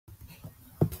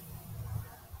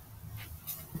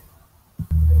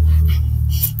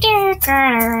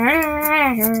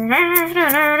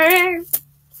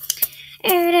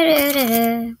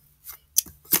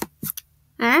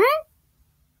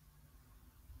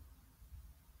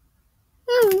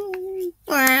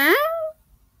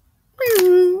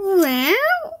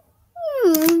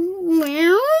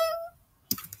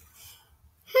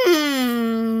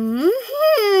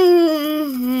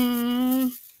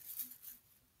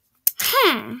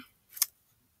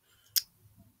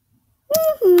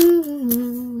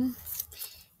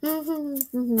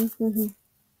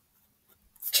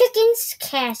Chicken's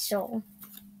Castle.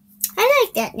 I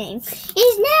like that name.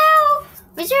 Is now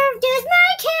reserved as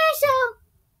my castle.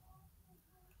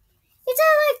 It's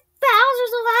not like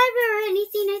Bowser's alive or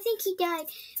anything. I think he died.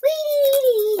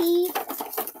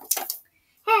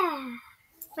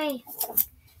 Wait.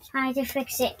 Trying to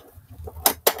fix it.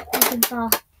 I can fall.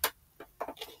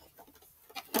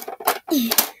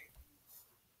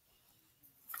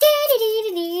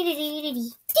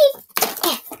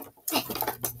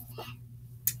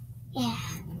 Yeah.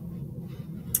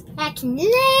 I can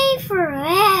lay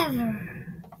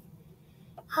forever.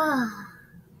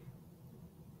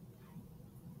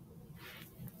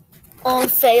 All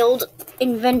failed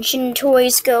invention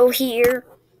toys go here.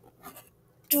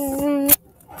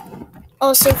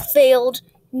 Also failed,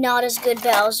 not as good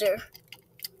Bowser.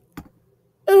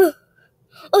 Oh,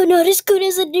 not as good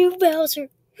as a new Bowser.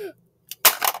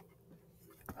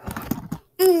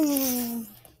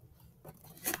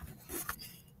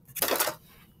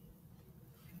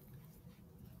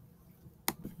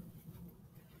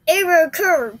 Error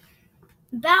occurred.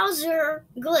 Bowser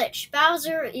glitch.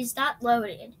 Bowser is not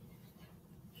loaded.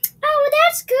 Oh, well,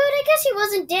 that's good. I guess he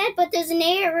wasn't dead, but there's an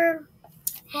error.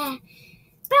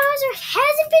 Bowser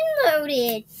hasn't been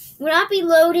loaded. Will not be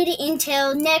loaded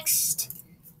until next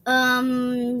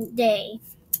day.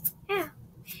 Yeah.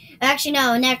 Actually,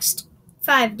 no, next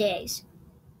 5 days.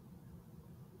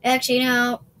 Actually,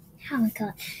 no. Oh my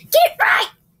god. Get it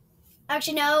right!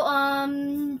 Actually,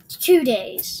 no, 2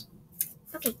 days.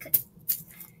 Okay, good.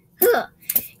 Huh.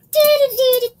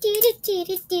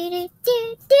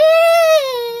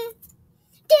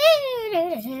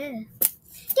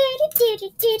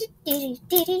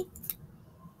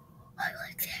 I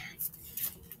like that.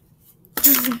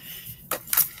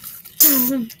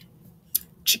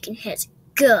 Chicken has a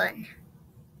gun.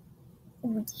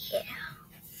 Oh yeah.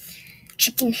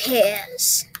 Chicken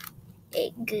has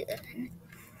a gun.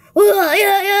 Oh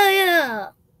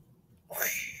yeah.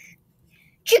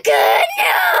 Chicken!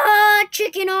 Yeah!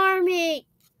 Chicken army!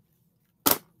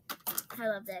 I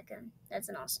love that gun. That's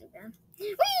an awesome gun.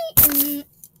 Whee! Whee!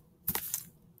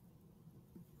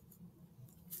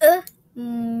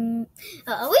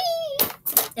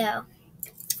 No.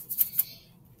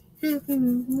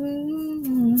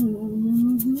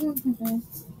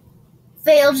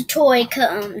 Failed toy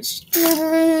comes.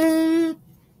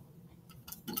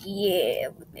 Yeah,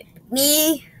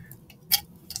 me.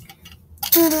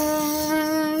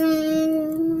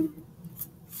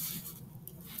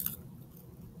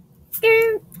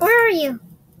 Where are you?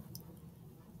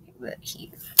 Right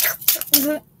here.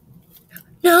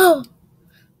 No!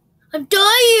 I'm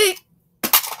dying!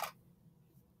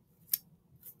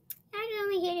 I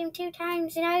only hit him 2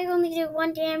 times and I only do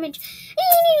 1 damage.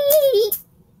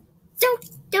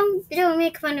 Don't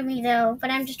make fun of me though, but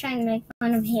I'm just trying to make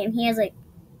fun of him. He has like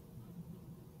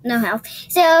no health.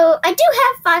 So I do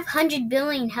have 500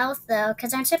 billion health though,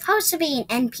 because I'm supposed to be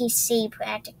an NPC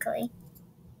practically.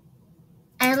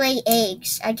 I lay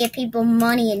eggs. I give people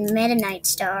money and Meta Knight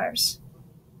stars.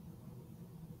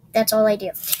 That's all I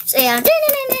do. So yeah.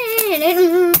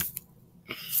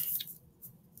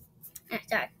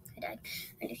 Sorry, I died.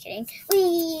 I'm just kidding.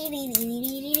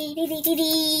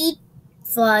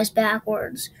 Flies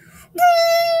backwards.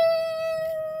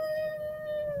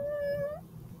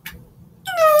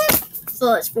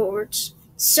 Flies forwards.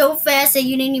 So fast that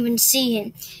you didn't even see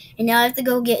him. And now I have to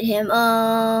go get him.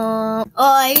 Oh,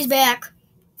 he's back.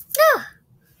 Oh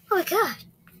my god.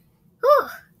 Oh,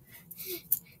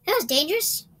 that was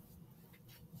dangerous.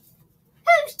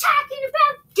 Who's talking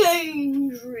about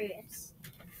dangerous?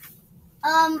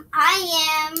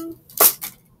 I am.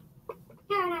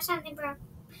 No, something broke.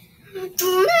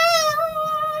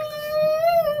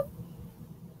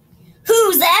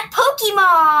 Who's that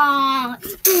Pokemon?